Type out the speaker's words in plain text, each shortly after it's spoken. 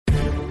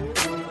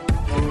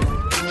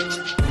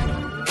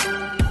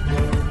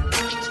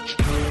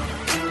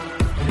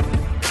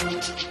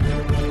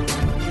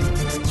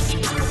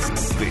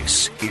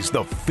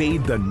the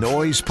Fade the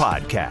Noise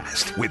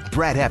podcast with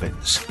Brad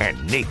Evans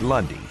and Nate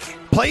Lundy.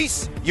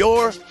 Place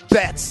your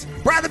bets.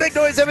 Brad the Big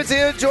Noise Evans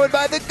here, joined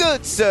by the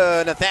good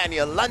sir,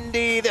 Nathaniel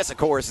Lundy. This, of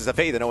course, is a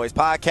Fade the Noise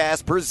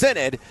podcast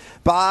presented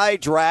by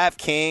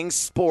DraftKings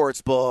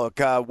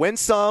Sportsbook. Win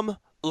some,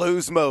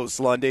 lose most,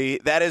 Lundy.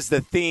 That is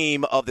the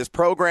theme of this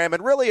program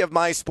and really of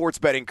my sports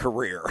betting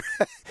career.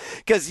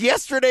 Because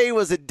yesterday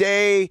was a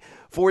day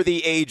for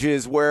the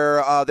ages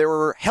where there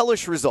were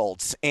hellish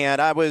results, and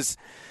I was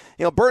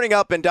burning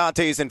up in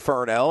Dante's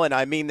Inferno, and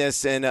I mean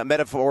this in a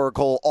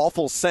metaphorical,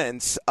 awful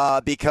sense,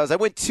 because I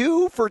went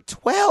 2 for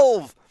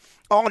 12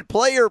 on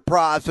player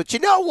props. But you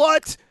know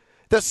what?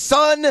 The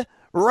sun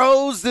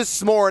rose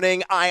this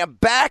morning. I am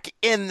back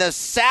in the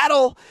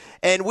saddle,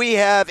 and we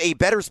have a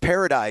bettor's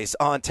paradise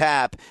on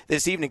tap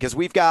this evening because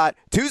we've got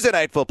Tuesday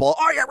Night Football.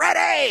 Are you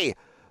ready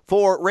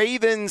for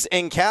Ravens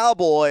and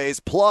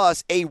Cowboys,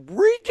 plus a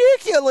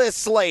ridiculous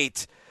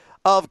slate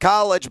of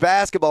college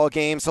basketball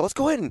games? So let's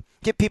go ahead and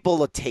give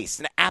people a taste,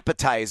 an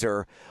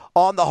appetizer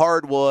on the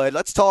hardwood.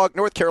 Let's talk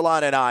North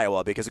Carolina and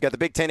Iowa because we've got the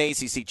Big Ten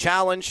ACC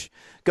Challenge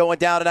going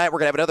down tonight. We're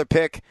going to have another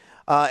pick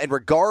in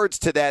regards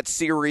to that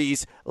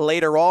series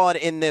later on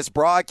in this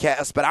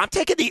broadcast. But I'm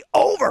taking the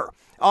over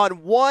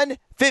on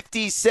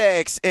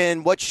 156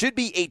 in what should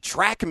be a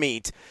track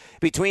meet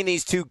between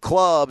these two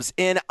clubs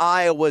in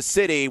Iowa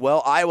City.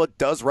 Well, Iowa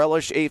does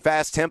relish a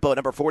fast tempo,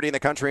 number 40 in the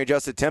country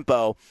adjusted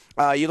tempo.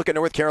 You look at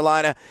North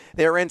Carolina,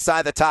 they're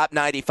inside the top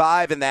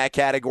 95 in that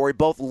category.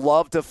 Both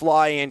love to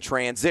fly in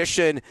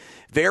transition.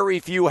 Very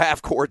few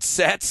half-court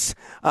sets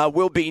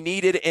will be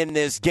needed in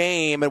this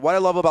game. And what I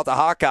love about the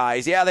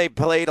Hawkeyes, they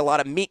played a lot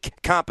of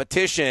meek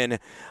competition,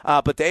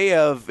 but they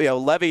have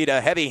levied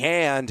a heavy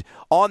hand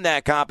on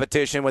that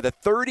competition with a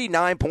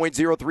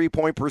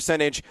 39.03-point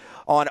percentage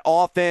on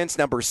offense,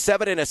 number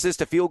 7 in assist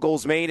to field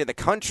goals made in the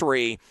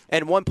country,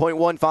 and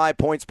 1.15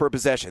 points per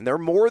possession. They're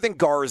more than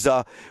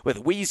Garza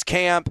with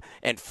Wieskamp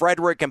and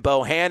Frederick and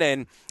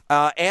Bohannon,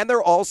 and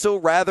they're also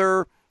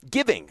rather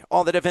giving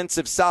on the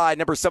defensive side,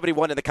 number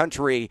 71 in the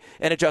country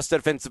in adjusted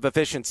defensive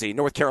efficiency.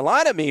 North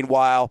Carolina,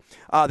 meanwhile,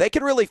 they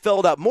can really fill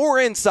it up more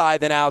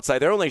inside than outside.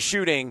 They're only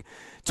shooting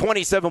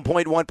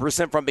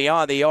 27.1% from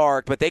beyond the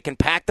arc, but they can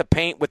pack the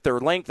paint with their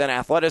length and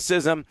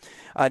athleticism,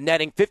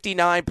 netting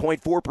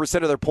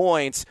 59.4% of their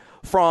points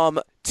from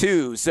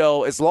two.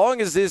 So as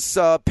long as this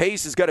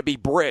pace is going to be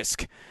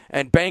brisk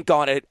and bank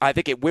on it, I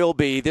think it will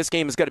be. This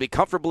game is going to be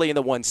comfortably in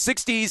the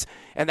 160s,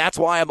 and that's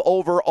why I'm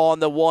over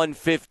on the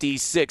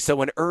 156.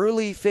 So an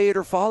early fade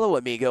or follow,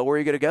 amigo. Where are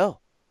you going to go?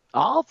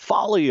 I'll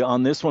follow you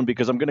on this one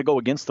because I'm going to go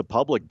against the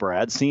public,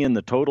 Brad. Seeing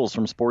the totals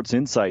from Sports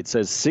Insight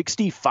says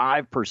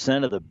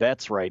 65% of the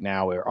bets right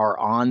now are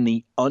on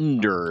the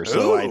under.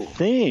 So I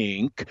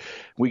think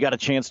we got a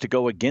chance to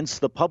go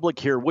against the public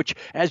here, which,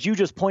 as you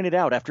just pointed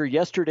out, after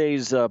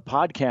yesterday's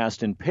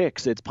podcast and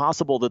picks, it's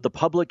possible that the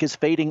public is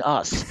fading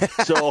us.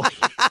 So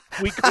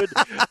we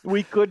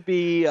could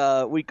be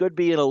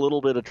in a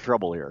little bit of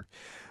trouble here.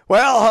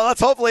 Well,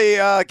 let's hopefully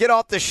get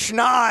off the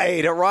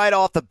schneid right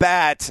off the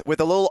bat with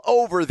a little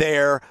over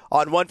there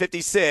on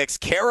 156,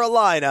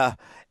 Carolina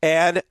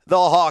and the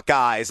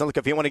Hawkeyes. Look,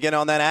 if you want to get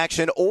on that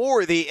action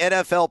or the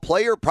NFL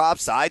player prop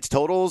sides,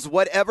 totals,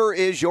 whatever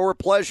is your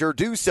pleasure,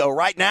 do so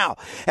right now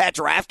at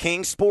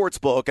DraftKings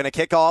Sportsbook. Going to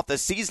kick off the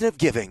season of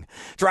giving.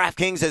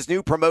 DraftKings has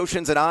new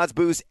promotions and odds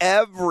boosts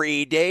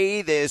every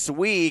day this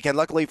week. And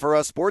luckily for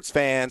us sports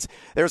fans,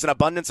 there's an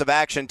abundance of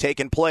action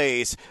taking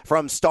place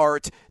from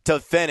start to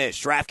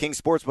finish. DraftKings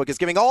Sportsbook is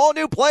giving all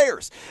new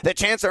players the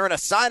chance to earn a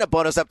sign-up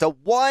bonus up to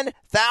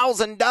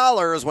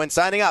 $1,000 when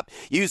signing up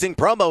using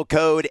promo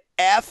code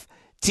FTN.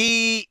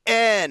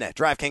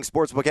 DraftKings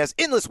Sportsbook has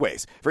endless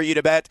ways for you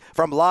to bet,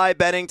 from live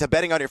betting to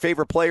betting on your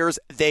favorite players.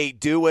 They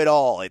do it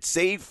all. It's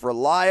safe,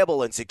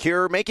 reliable, and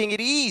secure, making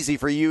it easy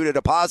for you to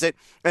deposit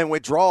and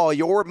withdraw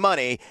your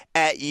money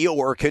at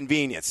your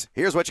convenience.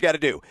 Here's what you got to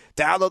do.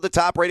 Download the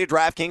top-rated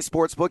DraftKings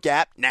Sportsbook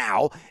app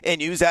now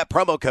and use that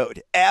promo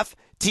code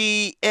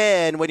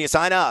FTN when you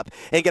sign up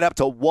and get up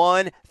to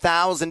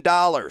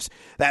 $1,000.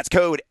 That's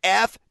code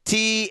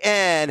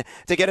FTN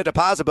to get a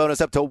deposit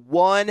bonus up to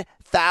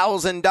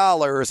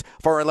 $1,000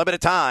 for a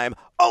limited time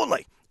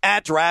only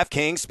at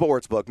DraftKings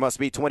Sportsbook. Must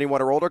be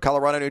 21 or older.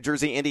 Colorado, New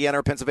Jersey, Indiana,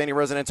 or Pennsylvania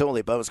residents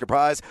only. Bonus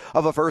comprised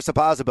of a first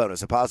deposit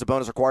bonus. Deposit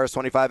bonus requires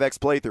 25x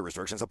playthrough.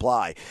 Restrictions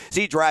apply.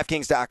 See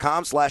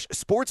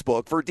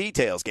DraftKings.com/sportsbook for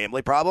details.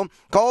 Gambling problem?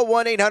 Call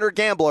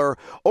 1-800-GAMBLER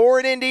or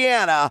in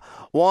Indiana,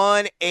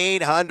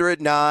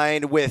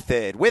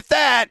 1-800-9-WITH-IT. With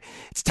that,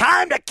 it's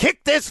time to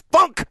kick this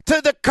funk to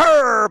the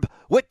curb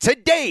with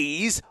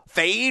today's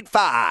Fade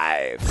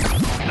 5.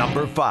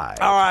 Number 5.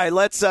 All right,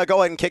 let's go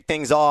ahead and kick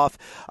things off.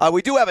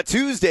 We do have a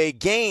Tuesday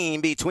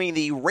game between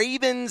the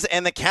Ravens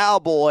and the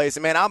Cowboys.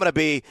 Man, I'm going to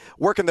be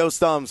working those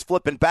thumbs,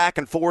 flipping back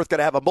and forth. Going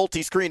to have a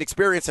multi-screen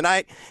experience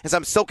tonight as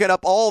I'm soaking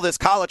up all this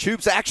college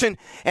hoops action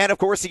and, of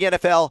course, the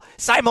NFL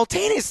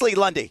simultaneously,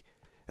 Lundy.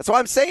 That's why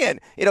I'm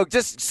saying,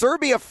 just serve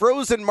me a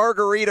frozen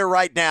margarita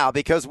right now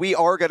because we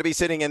are going to be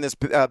sitting in this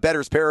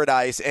bettor's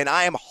paradise, and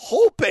I am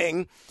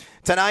hoping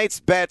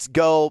tonight's bets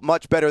go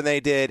much better than they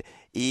did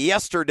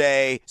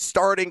yesterday,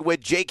 starting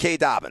with J.K.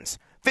 Dobbins.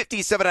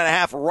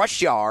 57.5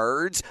 rush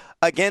yards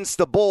against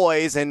the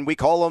boys, and we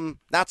call them,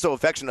 not so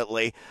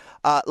affectionately,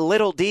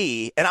 Little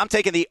D. And I'm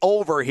taking the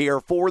over here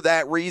for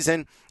that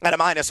reason at a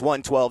minus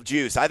 112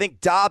 juice. I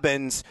think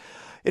Dobbins,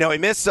 he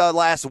missed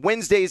last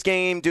Wednesday's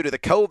game due to the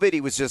COVID.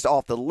 He was just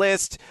off the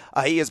list.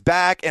 He is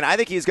back, and I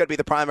think he's going to be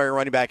the primary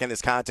running back in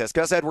this contest.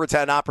 Gus Edwards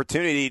had an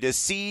opportunity to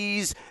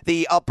seize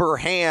the upper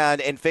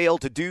hand and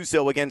failed to do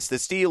so against the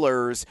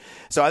Steelers.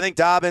 So I think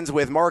Dobbins,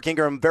 with Mark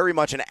Ingram very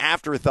much an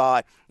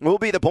afterthought, will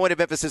be the point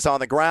of emphasis on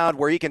the ground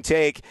where he can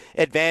take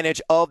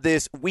advantage of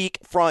this weak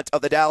front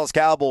of the Dallas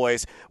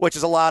Cowboys, which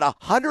has allowed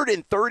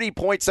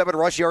 130.7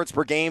 rush yards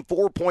per game,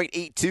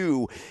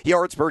 4.82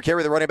 yards per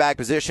carry, the running back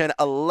position.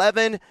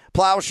 11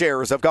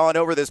 plowshares have gone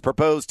over this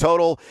proposed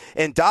total.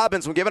 And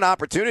Dobbins, when given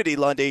opportunity,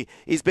 Lundy,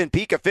 he's been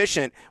peak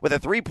efficient with a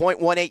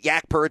 3.18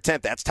 yak per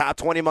attempt. That's top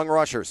 20 among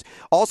rushers.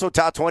 Also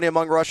top 20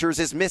 among rushers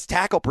is missed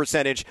tackle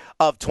percentage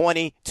of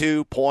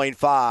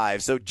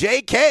 22.5. So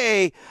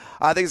JK,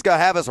 I think, is going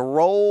to have us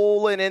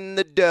rolling in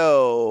the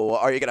dough.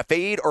 Are you going to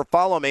fade or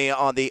follow me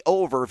on the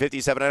over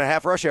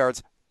 57.5 rush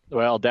yards?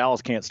 Well,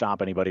 Dallas can't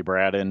stop anybody,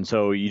 Brad, and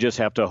so you just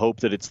have to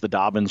hope that it's the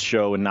Dobbins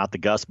show and not the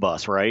Gus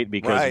bus, right?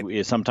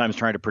 Because sometimes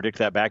trying to predict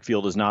that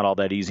backfield is not all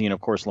that easy, and of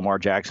course Lamar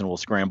Jackson will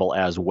scramble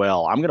as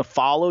well. I'm going to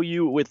follow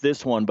you with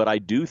this one, but I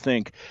do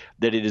think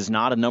that it is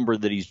not a number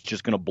that he's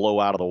just going to blow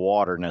out of the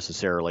water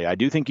necessarily. I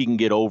do think he can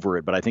get over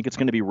it, but I think it's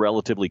going to be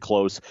relatively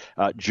close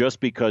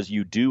just because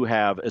you do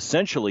have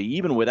essentially,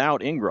 even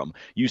without Ingram,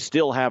 you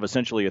still have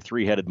essentially a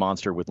three-headed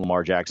monster with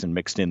Lamar Jackson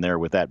mixed in there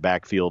with that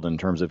backfield in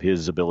terms of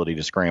his ability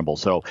to scramble.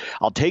 So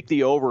I'll take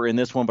the over in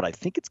this one, but I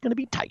think it's going to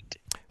be tight.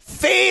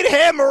 Feed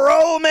him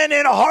Roman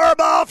and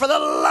Harbaugh for the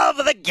love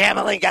of the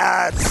gambling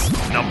gods.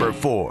 Number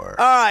 4.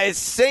 All right,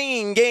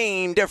 same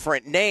game,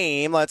 different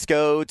name. Let's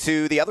go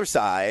to the other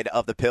side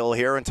of the pill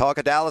here and talk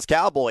a Dallas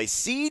Cowboys.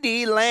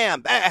 CeeDee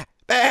Lamb,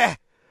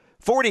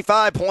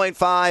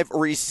 45.5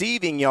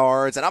 receiving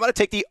yards. And I'm going to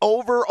take the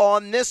over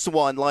on this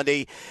one,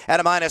 Lundy,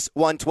 at a minus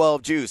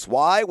 112 juice.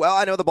 Why? Well,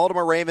 I know the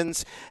Baltimore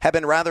Ravens have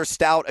been rather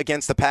stout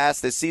against the pass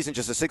this season,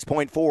 just a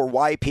 6.4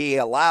 YP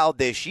allowed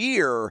this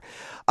year.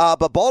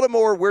 But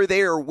Baltimore, where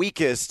they are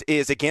weakest,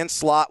 is against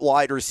slot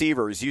wide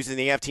receivers. Using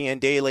the FTN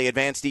Daily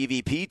Advanced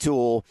EVP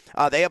tool,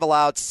 they have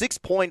allowed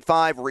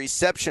 6.5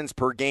 receptions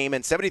per game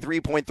and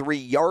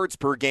 73.3 yards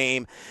per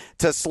game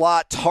to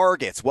slot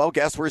targets. Well,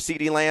 guess where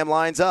CeeDee Lamb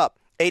lines up?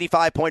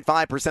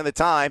 85.5% of the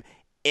time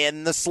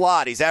in the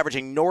slot. He's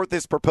averaging north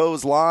this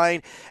proposed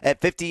line at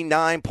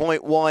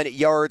 59.1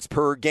 yards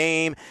per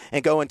game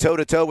and going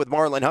toe-to-toe with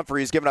Marlon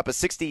Humphrey, who's given up a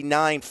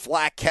 69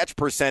 flat catch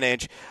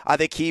percentage. I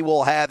think he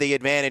will have the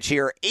advantage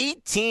here.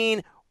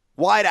 18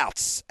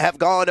 wideouts have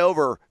gone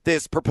over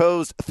this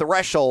proposed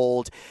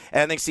threshold,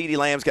 and I think CeeDee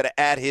Lamb's going to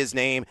add his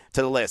name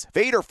to the list.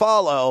 Fade or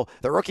follow,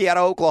 the rookie out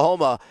of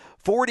Oklahoma,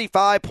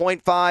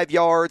 45.5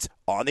 yards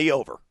on the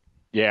over.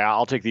 Yeah,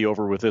 I'll take the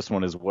over with this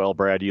one as well,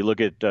 Brad. You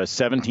look at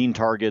 17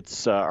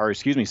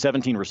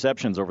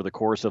 receptions over the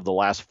course of the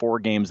last 4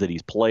 games that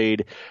he's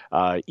played,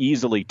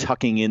 easily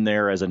tucking in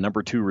there as a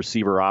number 2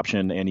 receiver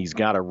option, and he's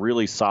got a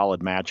really solid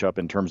matchup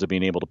in terms of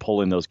being able to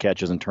pull in those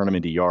catches and turn them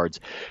into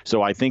yards.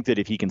 So I think that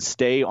if he can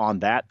stay on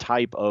that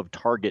type of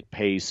target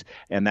pace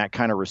and that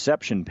kind of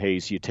reception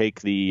pace, you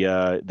take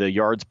the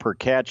yards per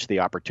catch,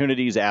 the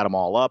opportunities, add them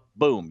all up,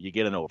 boom, you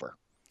get an over.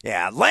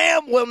 Yeah,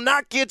 Lamb will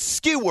not get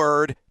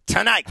skewered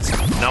tonight.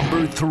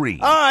 Number 3.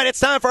 All right,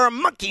 it's time for our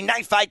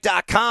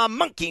MonkeyKnifeFight.com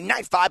Monkey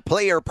Knife Fight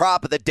Player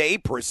Prop of the Day,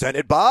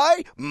 presented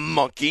by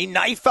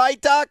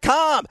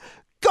MonkeyKnifeFight.com.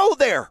 Go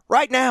there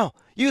right now.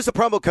 Use the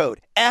promo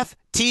code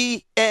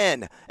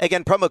FTN.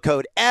 Again, promo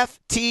code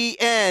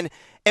FTN.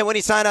 And when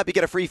you sign up, you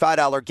get a free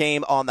 $5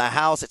 game on the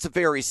house. It's a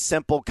very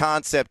simple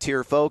concept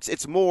here, folks.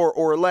 It's more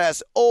or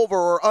less over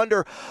or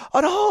under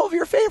on all of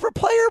your favorite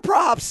player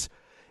props.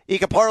 You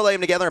can parlay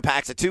them together in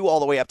packs of 2 all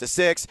the way up to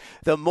 6.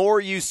 The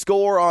more you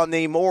score on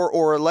the more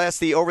or less,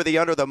 the over the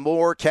under, the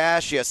more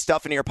cash you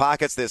stuff in your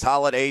pockets this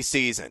holiday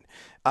season.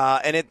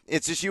 And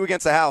it's just you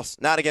against the house,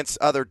 not against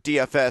other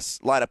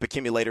DFS lineup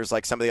accumulators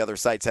like some of the other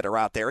sites that are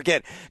out there.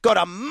 Again, go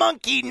to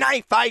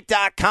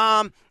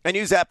MonkeyKnifeFight.com and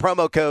use that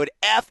promo code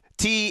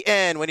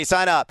FTN when you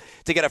sign up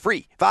to get a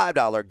free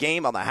 $5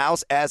 game on the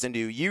house as a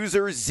new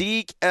user.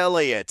 Zeke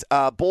Elliott.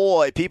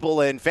 Boy,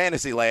 people in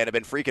Fantasyland have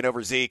been freaking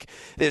over Zeke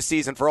this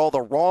season for all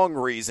the wrong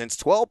reasons.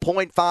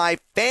 12.5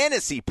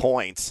 fantasy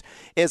points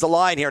is a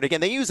line here. And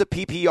again, they use a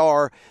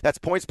PPR, that's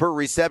points per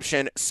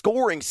reception,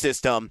 scoring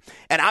system.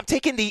 And I'm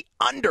taking the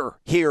under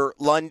here,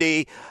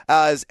 Lundy,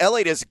 as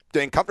Elliott has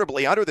been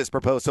comfortably under this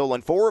proposed total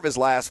in 4 of his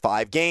last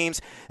 5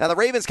 games. Now, the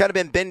Ravens kind of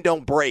been bend,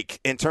 don't break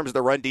in terms of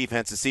the run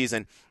defense this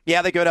season.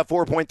 Yeah, they go to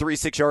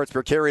 4.36 yards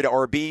per carry to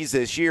RBs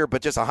this year,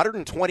 but just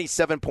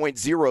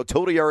 127.0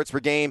 total yards per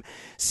game,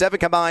 7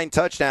 combined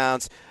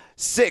touchdowns.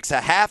 6.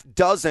 A half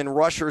dozen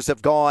rushers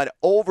have gone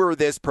over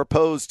this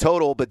proposed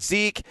total, but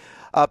Zeke,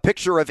 a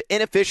picture of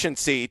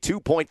inefficiency,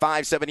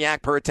 2.57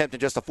 yak per attempt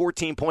and just a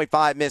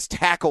 14.5 missed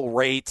tackle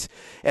rate.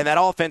 And that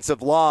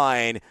offensive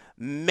line,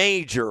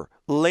 major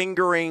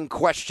lingering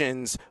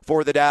questions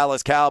for the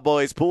Dallas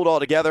Cowboys, pulled all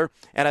together,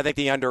 and I think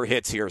the under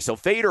hits here. So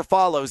fade or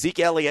follow Zeke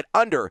Elliott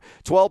under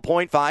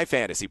 12.5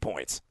 fantasy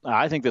points.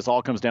 I think this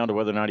all comes down to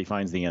whether or not he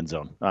finds the end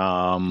zone.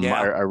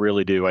 I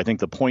really do. I think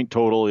the point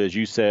total, as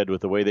you said, with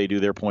the way they do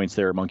their points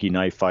there at Monkey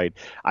Knife Fight,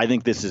 I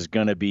think this is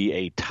going to be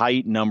a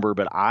tight number,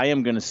 but I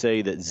am going to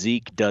say that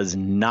Zeke does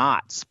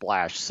not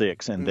splash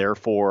 6 and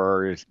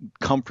therefore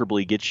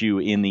comfortably gets you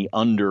in the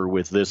under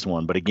with this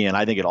one. But again,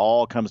 I think it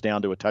all comes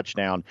down to a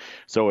touchdown.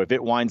 So if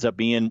it winds up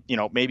being,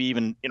 maybe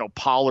even,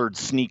 Pollard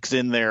sneaks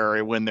in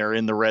there when they're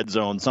in the red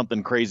zone,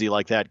 something crazy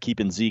like that,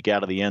 keeping Zeke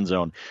out of the end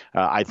zone,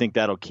 I think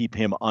that'll keep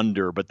him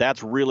under. But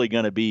that's really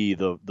going to be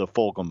the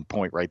fulcrum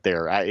point right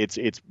there.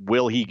 It's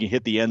will he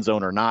hit the end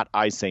zone or not?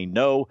 I say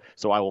no,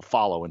 so I will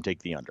follow and take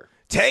the under.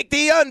 Take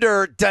the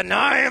under.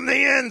 Deny him the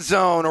end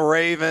zone,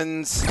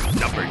 Ravens.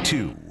 Number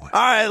 2. All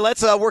right,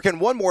 let's work in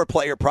one more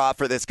player prop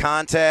for this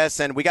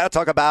contest, and we got to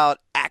talk about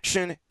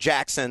Action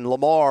Jackson.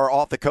 Lamar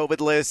off the COVID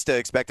list,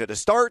 expected to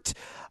start.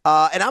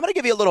 And I'm going to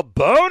give you a little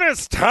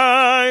bonus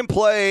time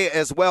play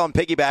as well and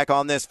piggyback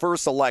on this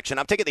first selection.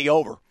 I'm taking the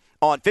over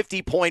on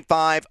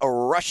 50.5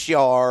 rush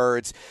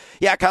yards.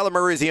 Yeah, Kyler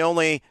Murray is the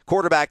only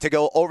quarterback to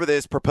go over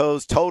this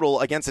proposed total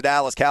against the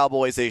Dallas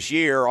Cowboys this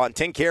year. On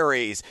 10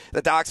 carries,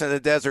 the Docs in the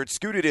Desert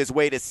scooted his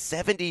way to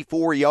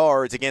 74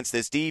 yards against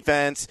this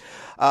defense.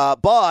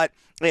 But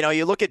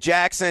you look at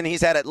Jackson, he's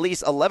had at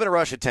least 11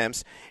 rush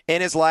attempts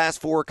in his last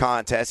 4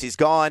 contests. He's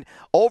gone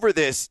over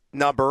this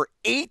number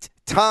 8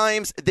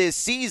 times this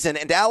season,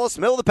 and Dallas,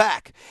 middle of the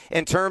pack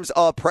in terms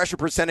of pressure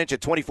percentage at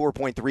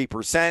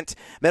 24.3%,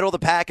 middle of the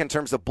pack in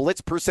terms of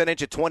blitz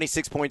percentage at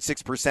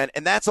 26.6%,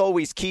 and that's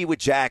always key with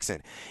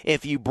Jackson.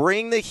 If you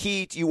bring the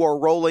heat, you are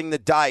rolling the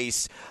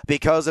dice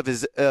because of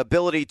his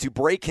ability to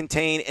break,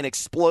 contain, and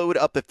explode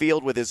up the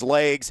field with his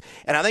legs,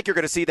 and I think you're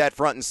going to see that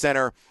front and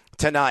center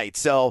tonight.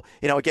 So,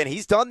 again,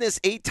 he's done this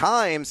 8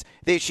 times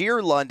this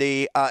year,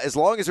 Lundy. As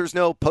long as there's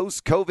no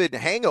post-COVID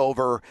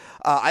hangover,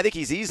 I think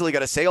he's easily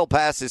going to sail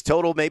past his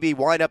total, maybe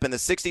wind up in the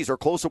 60s or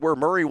close to where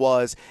Murray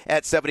was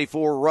at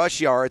 74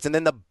 rush yards. And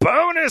then the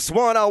bonus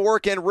one I'll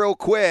work in real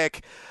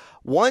quick,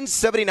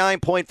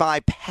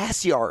 179.5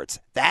 pass yards.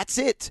 That's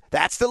it.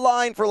 That's the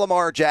line for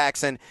Lamar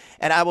Jackson,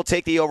 and I will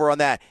take the over on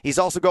that. He's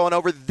also going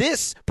over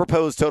this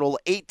proposed total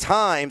 8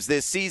 times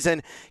this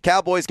season.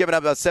 Cowboys giving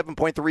up a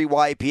 7.3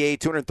 YPA,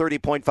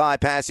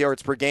 230.5 pass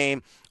yards per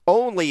game.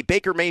 Only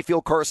Baker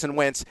Mayfield, Carson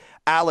Wentz,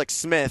 Alex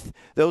Smith.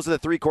 Those are the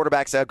 3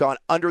 quarterbacks that have gone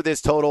under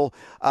this total.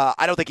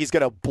 I don't think he's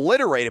going to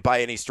obliterate it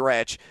by any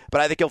stretch,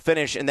 but I think he'll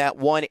finish in that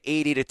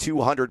 180 to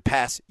 200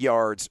 pass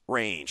yards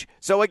range.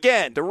 So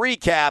again, to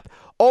recap,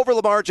 over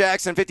Lamar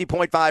Jackson,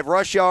 50.5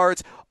 rush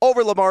yards.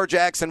 Over Lamar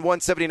Jackson,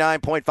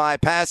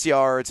 179.5 pass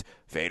yards.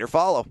 Fade or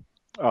follow.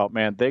 Oh,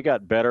 man, they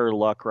got better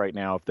luck right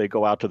now if they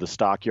go out to the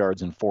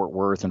stockyards in Fort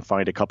Worth and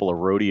find a couple of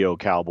rodeo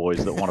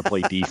cowboys that want to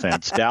play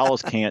defense.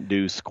 Dallas can't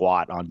do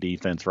squat on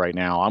defense right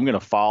now. I'm going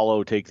to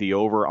follow, take the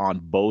over on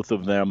both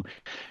of them.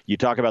 You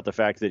talk about the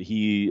fact that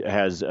he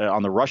has,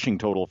 on the rushing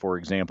total, for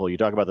example, you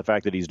talk about the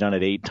fact that he's done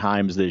it 8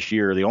 times this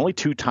year. The only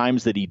 2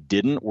 times that he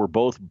didn't were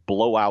both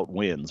blowout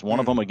wins.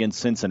 One of them against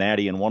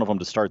Cincinnati and one of them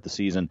to start the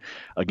season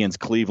against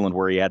Cleveland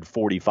where he had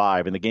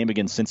 45. In the game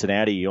against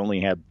Cincinnati, he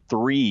only had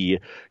 3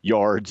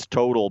 yards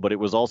total, but it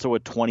was also a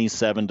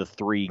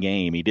 27-3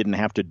 game. He didn't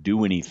have to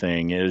do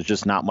anything. It was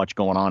just not much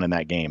going on in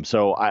that game.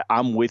 So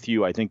I'm with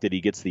you. I think that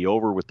he gets the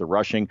over with the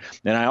rushing,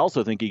 and I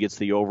also think he gets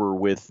the over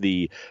with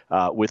the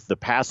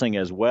passing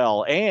as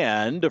well.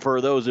 And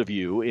for those of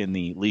you in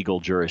the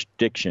legal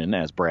jurisdiction,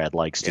 as Brad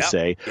likes to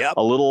say,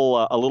 a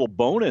little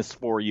bonus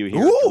for you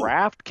here. Ooh.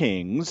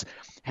 DraftKings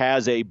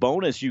has a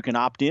bonus you can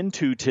opt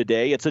into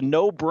today. It's a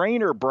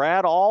no-brainer,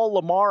 Brad. All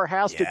Lamar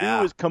has to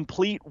do is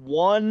complete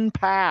 1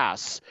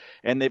 pass,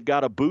 and they've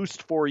got a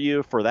boost for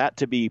you for that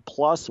to be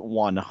plus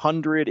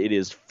 100. It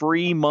is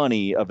free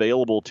money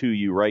available to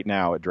you right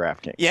now at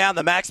DraftKings. Yeah,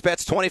 the max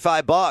bet's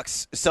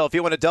 $25. So if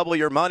you want to double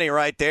your money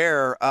right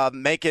there,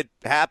 make it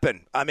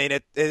happen. I mean,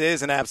 it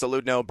is an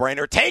absolute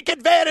no-brainer. Take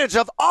advantage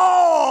of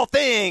all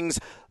things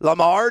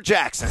Lamar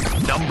Jackson.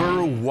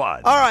 Number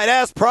 1. All right,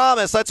 as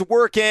promised, let's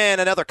work in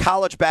another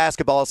college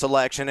basketball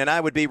selection, and I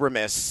would be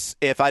remiss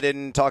if I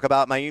didn't talk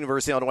about my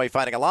University of Illinois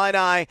Fighting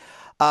Illini.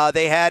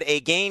 They had a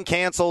game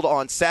canceled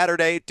on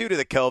Saturday due to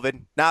the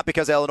COVID, not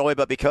because of Illinois,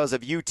 but because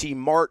of UT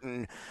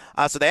Martin.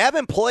 So they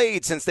haven't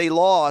played since they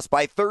lost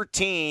by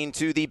 13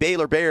 to the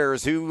Baylor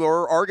Bears, who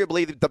are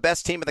arguably the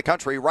best team in the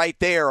country right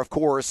there, of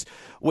course,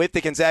 with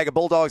the Gonzaga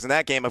Bulldogs. And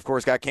that game, of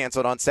course, got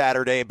canceled on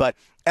Saturday. But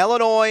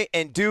Illinois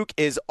and Duke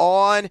is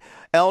on.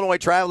 Illinois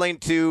traveling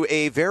to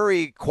a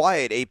very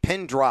quiet, a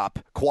pin drop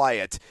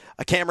quiet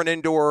Cameron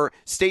Indoor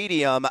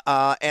Stadium,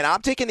 and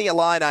I'm taking the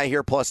Illini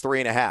here plus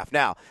 3.5.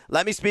 Now,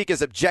 let me speak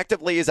as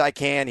objectively as I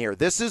can here.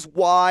 This is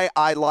why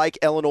I like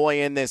Illinois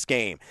in this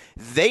game.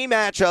 They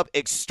match up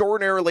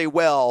extraordinarily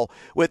well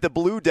with the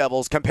Blue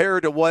Devils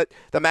compared to what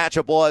the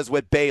matchup was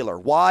with Baylor.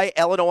 Why?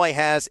 Illinois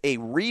has a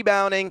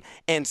rebounding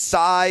and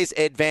size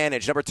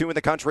advantage. Number 2 in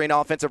the country in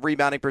offensive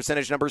rebounding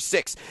percentage. Number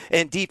 6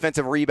 in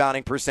defensive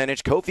rebounding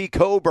percentage. Kofi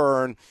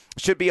Cockburn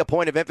should be a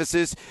point of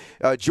emphasis.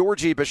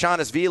 Georgie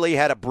Bashanas-Vili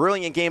had a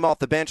brilliant game off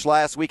the bench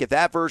last week. If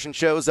that version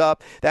shows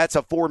up, that's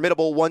a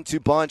formidable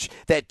 1-2 punch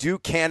that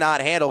Duke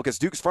cannot handle because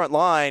Duke's front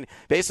line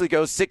basically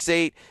goes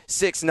 6'8",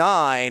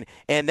 6'9",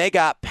 and they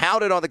got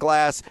pounded on the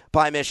glass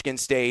by Michigan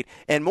State.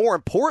 And more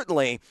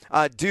importantly,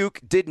 Duke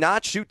did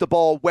not shoot the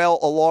ball well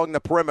along the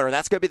perimeter. And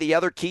that's going to be the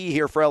other key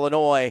here for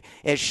Illinois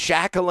is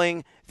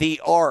shackling the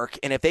arc.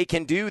 And if they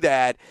can do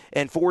that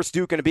and force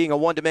Duke into being a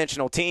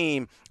one-dimensional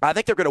team, I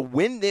think they're going to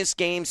win this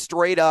game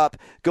straight up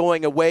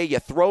going away. You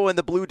throw in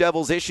the Blue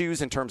Devils'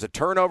 issues in terms of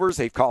turnovers.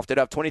 They've coughed it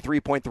up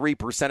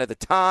 23.3% of the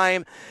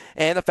time.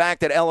 And the fact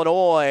that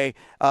Illinois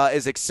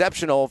is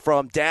exceptional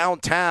from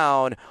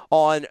downtown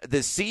on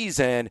the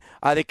season,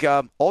 I think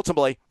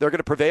ultimately they're going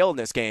to prevail in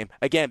this game,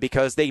 again,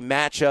 because they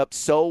match up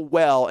so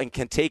well and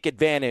can take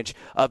advantage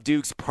of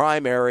Duke's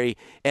primary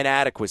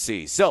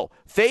inadequacies. So,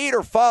 fade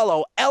or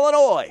follow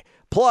Illinois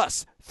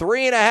plus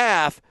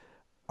 3.5.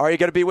 Are you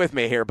going to be with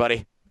me here,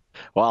 buddy?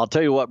 Well, I'll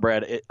tell you what,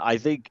 Brad, I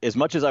think as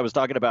much as I was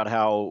talking about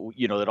how,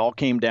 it all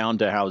came down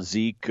to how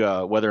Zeke,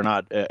 whether or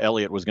not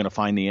Elliott was going to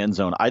find the end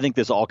zone, I think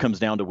this all comes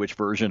down to which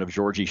version of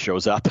Georgie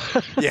shows up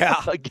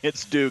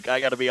against Duke. I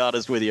got to be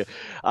honest with you.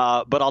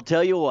 But I'll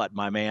tell you what,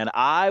 my man,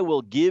 I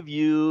will give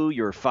you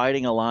your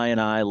Fighting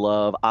Illini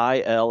love,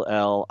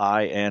 Illini.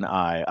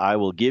 I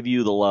will give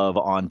you the love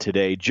on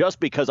today just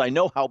because I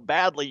know how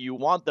badly you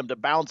want them to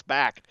bounce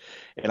back.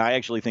 And I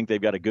actually think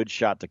they've got a good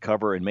shot to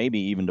cover and maybe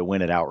even to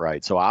win it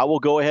outright. So I will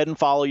go ahead and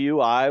follow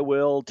you. I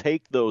will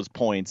take those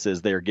points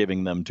as they're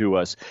giving them to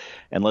us.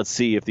 And let's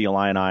see if the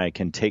Illini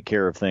can take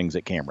care of things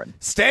at Cameron.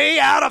 Stay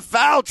out of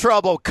foul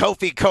trouble,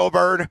 Kofi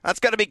Cockburn. That's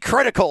going to be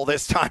critical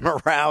this time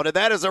around. And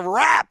that is a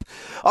wrap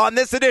on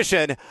this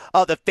edition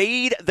of the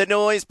Fade the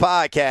Noise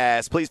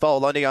podcast. Please follow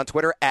Lundy on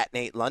Twitter at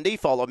Nate Lundy.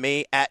 Follow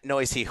me at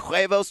Noisy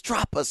Huevos.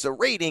 Drop us a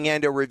rating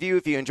and a review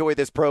if you enjoy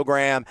this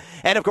program.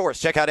 And, of course,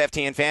 check out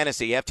FTN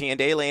Fantasy, FTN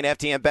Daily, and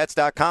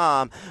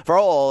FTNBets.com for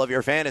all of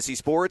your fantasy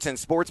sports and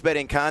sports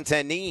betting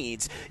content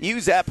needs.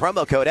 Use that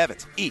promo code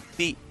Evans,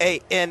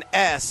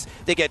 EVANS,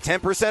 to get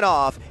 10%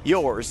 off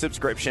your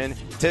subscription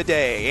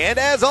today. And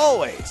as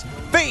always,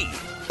 feed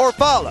or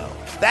follow.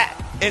 That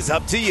is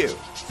up to you.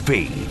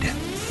 Feed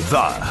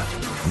the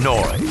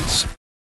Noise.